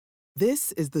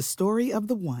This is the story of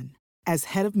the one. As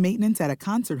head of maintenance at a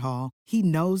concert hall, he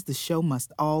knows the show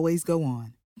must always go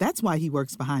on. That's why he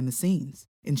works behind the scenes,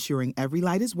 ensuring every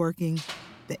light is working,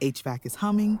 the HVAC is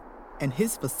humming, and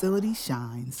his facility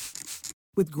shines.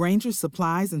 With Grainger's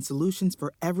supplies and solutions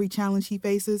for every challenge he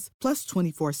faces, plus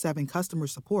 24/7 customer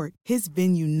support, his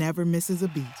venue never misses a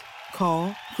beat.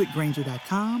 Call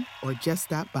quickgrainger.com or just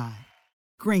stop by.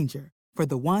 Grainger, for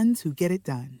the ones who get it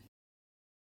done.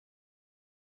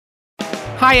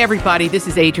 Hi, everybody. This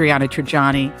is Adriana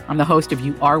Trajani. I'm the host of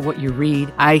You Are What You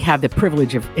Read. I have the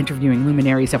privilege of interviewing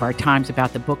luminaries of our times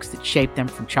about the books that shaped them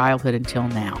from childhood until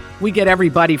now. We get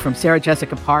everybody from Sarah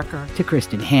Jessica Parker to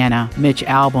Kristen Hanna, Mitch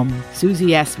Albom, Susie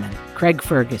Essman, Craig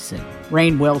Ferguson,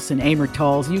 Rainn Wilson, Amor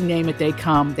Tolls, you name it, they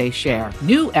come, they share.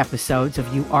 New episodes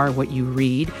of You Are What You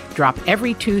Read drop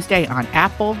every Tuesday on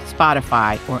Apple,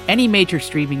 Spotify, or any major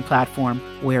streaming platform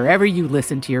wherever you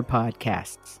listen to your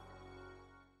podcasts.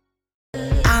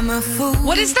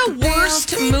 What is the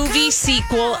worst movie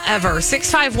sequel ever?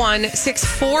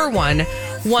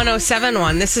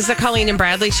 651-641-1071. This is the Colleen and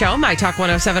Bradley Show, My Talk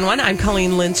 1071. I'm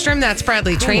Colleen Lindstrom. That's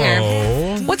Bradley Traynor.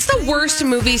 Hello. What's the worst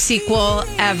movie sequel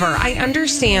ever? I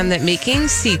understand that making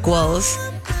sequels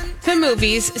to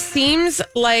movies seems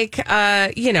like,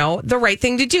 the right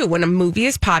thing to do. When a movie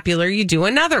is popular, you do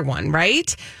another one,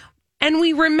 right? And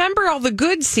we remember all the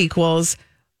good sequels,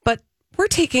 we're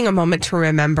taking a moment to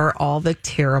remember all the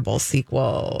terrible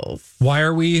sequels. Why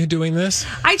are we doing this?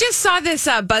 I just saw this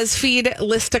BuzzFeed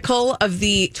listicle of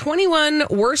the 21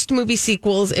 worst movie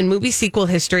sequels in movie sequel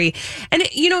history. And,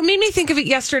 it made me think of it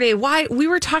yesterday. Why we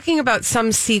were talking about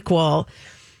some sequel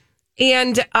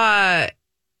and I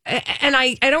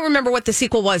don't remember what the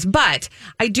sequel was, but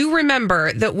I do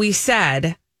remember that we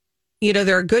said,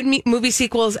 there are good movie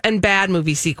sequels and bad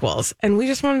movie sequels. And we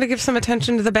just wanted to give some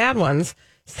attention to the bad ones.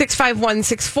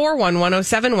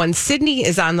 651-641-1071. Sydney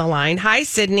is on the line. Hi,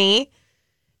 Sydney.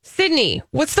 Sydney,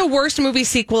 what's the worst movie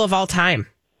sequel of all time?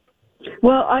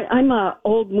 Well, I'm a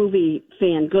old movie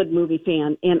fan, good movie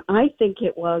fan, and I think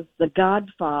it was The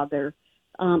Godfather.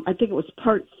 I think it was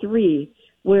part 3,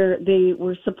 where they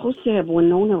were supposed to have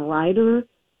Winona Ryder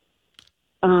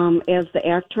as the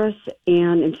actress,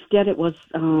 and instead it was,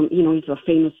 he's a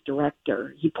famous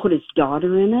director. He put his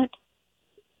daughter in it.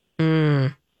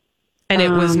 And it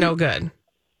was no good.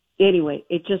 Anyway,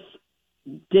 it just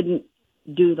didn't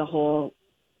do the whole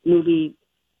movie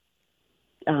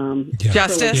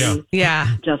justice.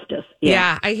 Yeah. Justice.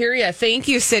 Yeah, I hear you. Thank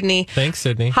you, Sydney. Thanks,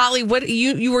 Sydney. Holly, what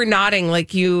you were nodding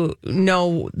like you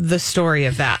know the story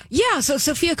of that. Yeah, so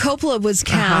Sofia Coppola was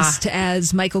cast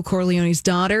as Michael Corleone's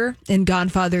daughter in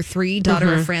Godfather 3,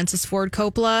 daughter of Francis Ford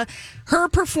Coppola. Her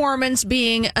performance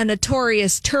being a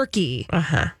notorious turkey.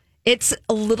 It's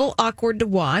a little awkward to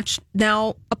watch.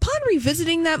 Now, upon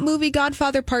revisiting that movie,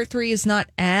 Godfather Part 3 is not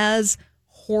as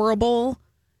horrible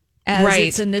as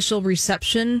its initial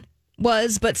reception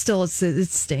was, but still, it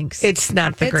stinks. It's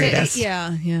not the greatest.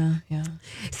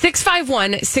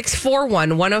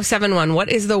 651-641-1071. What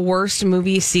is the worst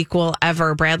movie sequel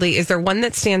ever? Bradley, is there one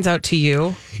that stands out to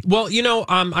you? Well,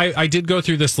 I did go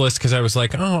through this list because I was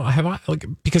like,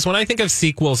 because when I think of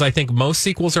sequels, I think most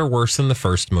sequels are worse than the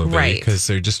first movie. Right. Because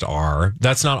they just are.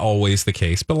 That's not always the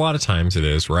case, but a lot of times it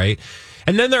is, right?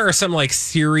 And then there are some like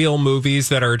serial movies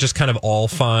that are just kind of all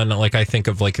fun. Like I think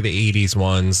of like the 80s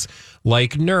ones,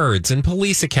 like Nerds and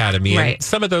Police Academy. Right. And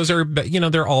some of those are,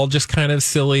 they're all just kind of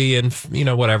silly and,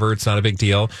 whatever. It's not a big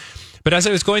deal. But as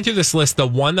I was going through this list, the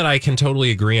one that I can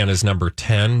totally agree on is number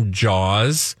 10,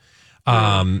 Jaws.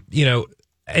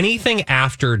 Anything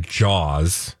after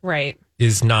Jaws. Right.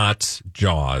 Is not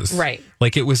Jaws. Right.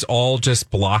 Like it was all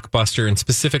just blockbuster, and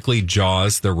specifically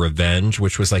Jaws, The Revenge,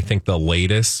 which was, I think, the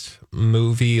latest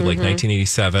movie, like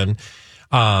 1987.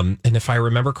 And if I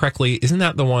remember correctly, isn't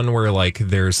that the one where like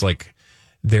there's like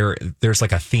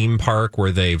a theme park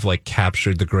where they've like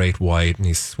captured the great white and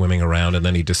he's swimming around and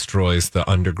then he destroys the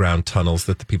underground tunnels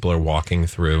that the people are walking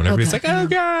through and everybody's like, oh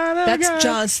God. That's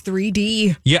Jaws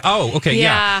 3D. Yeah. Oh, okay.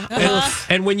 Yeah.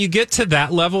 And when you get to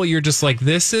that level, you're just like,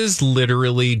 this is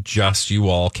literally just you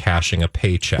all cashing a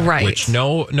paycheck, right? Which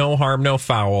no harm, no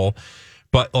foul.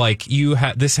 But like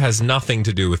this has nothing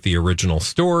to do with the original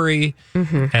story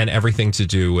and everything to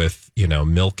do with,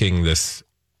 milking this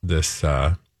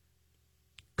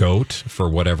goat for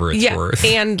whatever it's worth.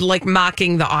 And like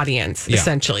mocking the audience,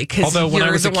 essentially. Because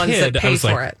you're the ones that pay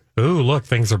for it. Oh, look,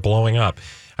 things are blowing up.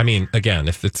 I mean, again,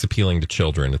 if it's appealing to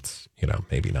children, it's,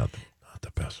 maybe not the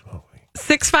best movie.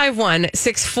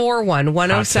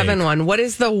 651-641-1071. What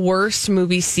is the worst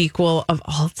movie sequel of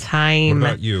all time?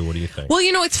 What about you? What do you think? Well,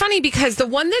 it's funny because the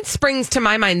one that springs to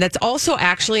my mind that's also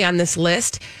actually on this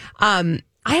list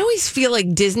I always feel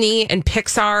like Disney and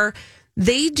Pixar,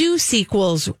 they do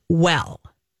sequels well.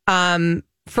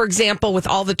 For example, with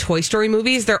all the Toy Story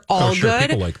movies, they're all good.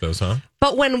 People like those, huh?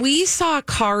 But when we saw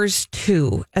Cars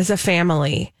 2 as a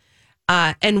family,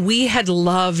 and we had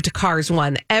loved Cars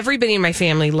 1, everybody in my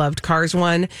family loved Cars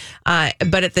 1.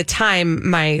 But at the time,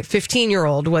 my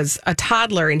 15-year-old was a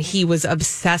toddler and he was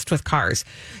obsessed with Cars.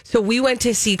 So we went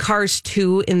to see Cars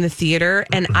 2 in the theater,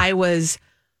 and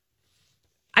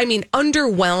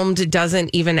underwhelmed doesn't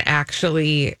even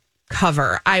actually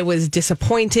cover. I was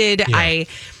disappointed. Yeah.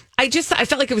 I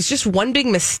felt like it was just one big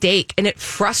mistake, and it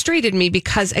frustrated me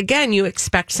because, again, you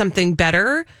expect something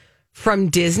better from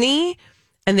Disney,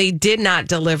 and they did not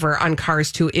deliver on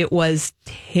Cars 2. It was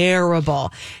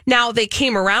terrible. Now, they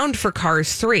came around for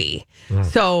Cars 3.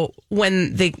 So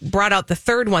when they brought out the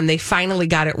third one, they finally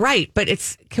got it right. But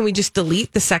can we just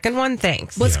delete the second one?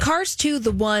 Thanks. Was Cars 2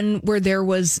 the one where there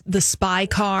was the spy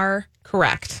car?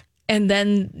 Correct. And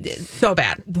then, So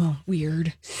bad. well,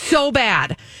 weird. So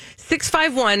bad.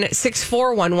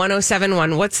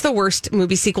 651-641-1071. What's the worst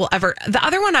movie sequel ever? The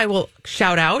other one I will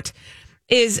shout out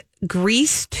is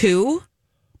Grease 2.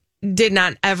 Did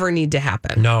not ever need to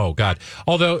happen. No, God.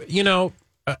 Although,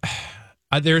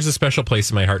 there's a special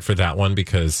place in my heart for that one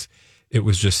because it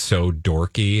was just so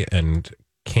dorky and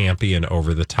campy and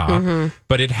over the top.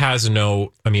 But it has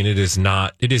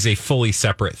it is a fully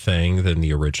separate thing than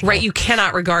the original. Right, you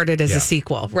cannot regard it as a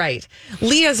sequel. Right.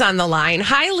 Leah's on the line.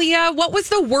 Hi, Leah. What was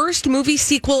the worst movie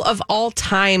sequel of all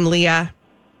time, Leah?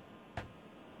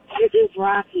 It is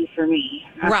Rocky for me.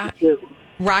 Rocky 2.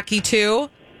 Rocky 2?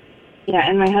 Yeah,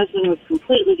 and my husband would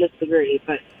completely disagree,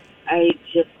 but I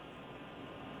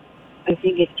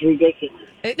think it's ridiculous.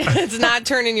 It's not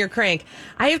turning your crank.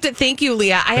 I have to thank you,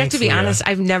 Leah. I have to be honest.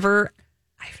 I've never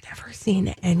seen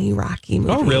any Rocky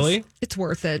movies. Oh, really? It's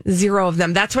worth it. 0 of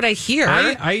them. That's what I hear.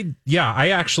 I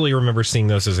actually remember seeing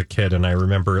those as a kid, and I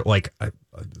remember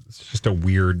it's just a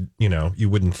weird, you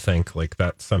wouldn't think like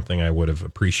that's something I would have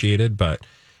appreciated, but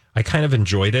I kind of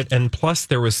enjoyed it. And plus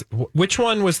there was, which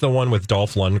one was the one with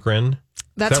Dolph Lundgren?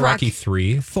 That's that Rocky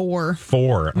 3? 4.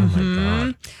 4. Oh my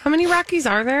God. How many Rockies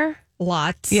are there?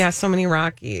 Lots. Yeah, so many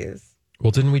Rockies.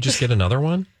 Well, didn't we just get another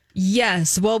one?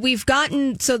 Yes. Well,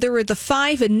 so there were the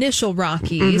 5 initial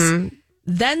Rockies.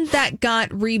 Then that got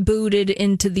rebooted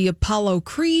into the Apollo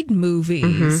Creed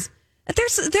movies.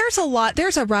 There's a lot.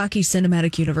 There's a Rocky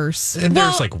cinematic universe. And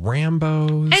there's like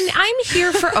Rambo's. And I'm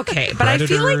here for, okay, but I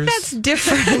feel like that's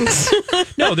different.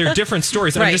 No, they're different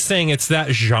stories. Right. I'm just saying it's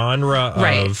that genre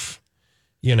of,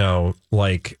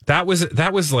 like that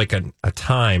was like a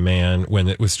time, man, when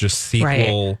it was just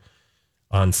sequel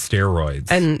on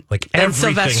steroids. And like and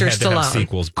everything Sylvester had to have Stallone.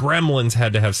 sequels. Gremlins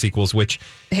had to have sequels, which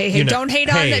Don't hate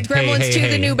on that Gremlins 2,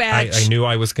 the new batch. I knew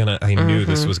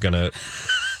this was gonna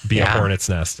be a hornet's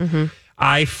nest.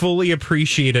 I fully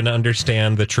appreciate and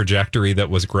understand the trajectory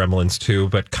that was Gremlins 2,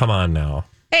 but come on now.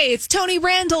 Hey, it's Tony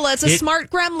Randall as a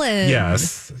smart gremlin.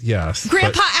 Yes.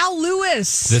 Grandpa Al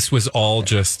Lewis. This was all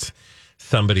just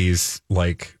somebody's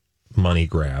like money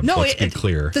grab. No, let's be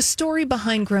clear. The story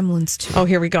behind Gremlins 2. Oh,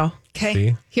 here we go. Okay.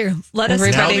 See? Here, let us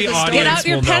Everybody, Now tell the the audience story. Get out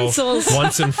your will know pencils.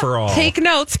 once and for all. Take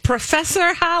notes.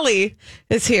 Professor Holly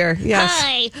is here. Yes.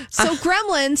 Hi. So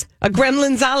Gremlins. A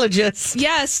gremlinsologist.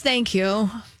 Yes, thank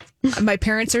you. My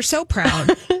parents are so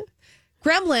proud.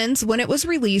 Gremlins, when it was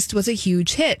released, was a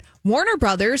huge hit. Warner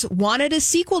Brothers wanted a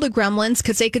sequel to Gremlins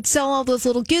because they could sell all those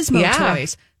little gizmo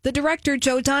toys. The director,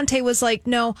 Joe Dante, was like,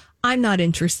 no, I'm not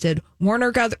interested.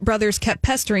 Warner Brothers kept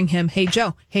pestering him. Hey,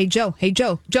 Joe. Hey, Joe. Hey,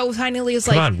 Joe. Joe finally was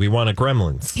Come like, on, we want a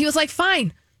Gremlins. he was like,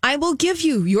 fine, I will give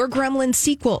you your Gremlins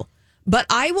sequel, but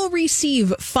I will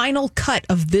receive final cut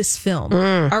of this film,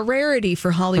 a rarity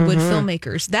for Hollywood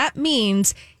filmmakers. That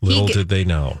means Little did they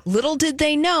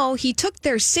know. He took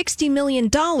their $60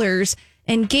 million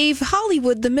and gave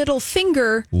Hollywood the middle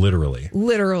finger. Literally.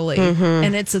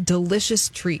 And it's a delicious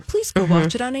treat. Please go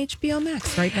watch it on HBO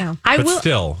Max right now. I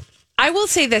will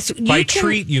say this. By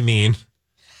treat, you mean?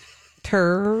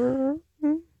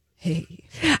 Hey.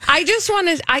 I just want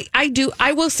to,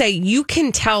 I will say you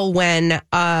can tell when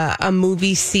a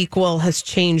movie sequel has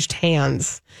changed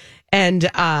hands and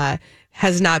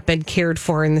has not been cared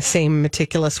for in the same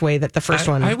meticulous way that the first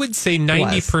one I would say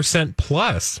 90%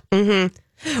 plus.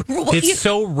 It's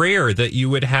so rare that you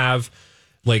would have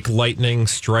like lightning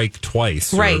strike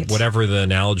twice, or whatever the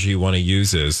analogy you want to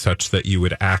use is, such that you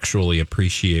would actually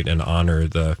appreciate and honor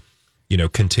the,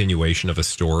 continuation of a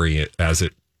story as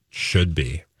it should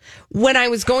be. When I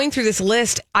was going through this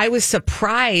list, I was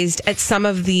surprised at some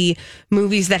of the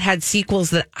movies that had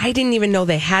sequels that I didn't even know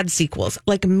they had sequels,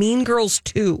 like Mean Girls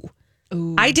 2.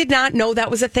 Ooh. I did not know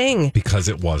that was a thing. Because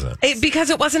it wasn't. Because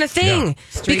it wasn't a thing.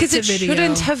 Yeah. Because to it video.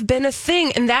 shouldn't have been a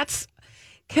thing. And that's...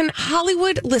 Can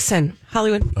Hollywood... Listen,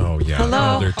 Hollywood. Oh, yeah.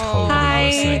 Hello? Oh, they're totally Hi.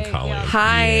 listening, Colleen.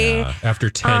 Hi. Yeah. After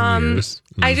 10 years.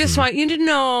 I just want you to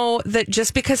know that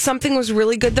just because something was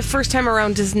really good the first time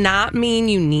around does not mean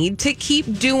you need to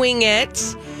keep doing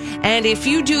it. And if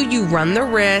you do, you run the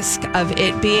risk of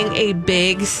it being a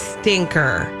big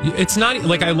stinker. It's not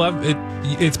like I love it.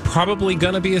 It's probably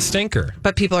going to be a stinker.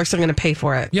 But people are still going to pay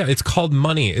for it. Yeah, it's called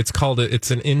money.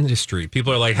 It's an industry.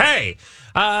 People are like, hey,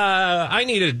 I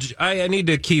need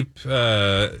to keep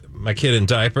my kid in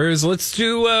diapers. Let's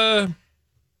do Titanic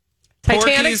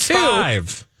Porky's 2.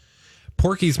 5.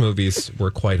 Porky's movies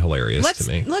were quite hilarious to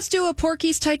me. Let's do a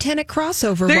Porky's Titanic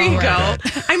crossover. There you while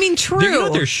go. I mean, true. You know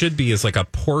what there should be is like a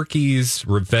Porky's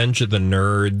Revenge of the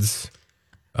Nerds,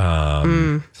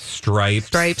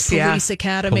 Stripes, yeah. Police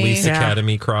Academy. Police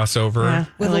Academy crossover. Yeah.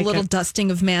 With I like a little it. dusting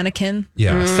of Mannequin.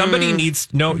 Yeah, somebody needs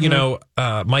you know,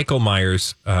 Michael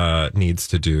Myers needs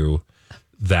to do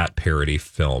that parody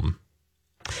film.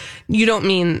 You don't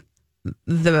mean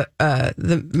the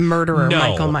murderer No,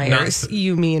 Michael Myers. not-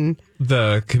 You mean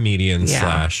The comedian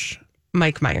Yeah. /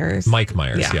 Mike Myers. Mike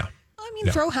Myers. Yeah. Yeah. I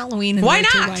mean, throw Halloween in Why there,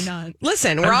 not? too. Why not?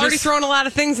 Listen, we're I'm already just- throwing a lot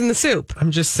of things in the soup.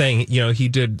 I'm just saying, you know, he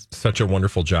did such a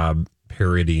wonderful job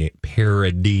parodying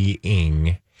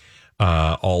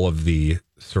all of the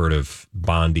sort of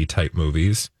Bondy type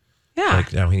movies. Yeah.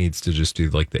 Like now he needs to just do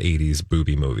like the 80s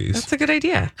booby movies. That's a good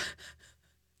idea.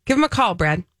 Give him a call,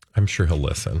 Brad. I'm sure he'll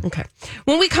listen. Okay.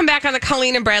 When we come back on the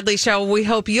Colleen and Bradley Show, we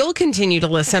hope you'll continue to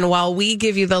listen while we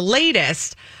give you the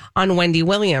latest on Wendy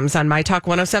Williams on My Talk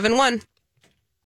 1071.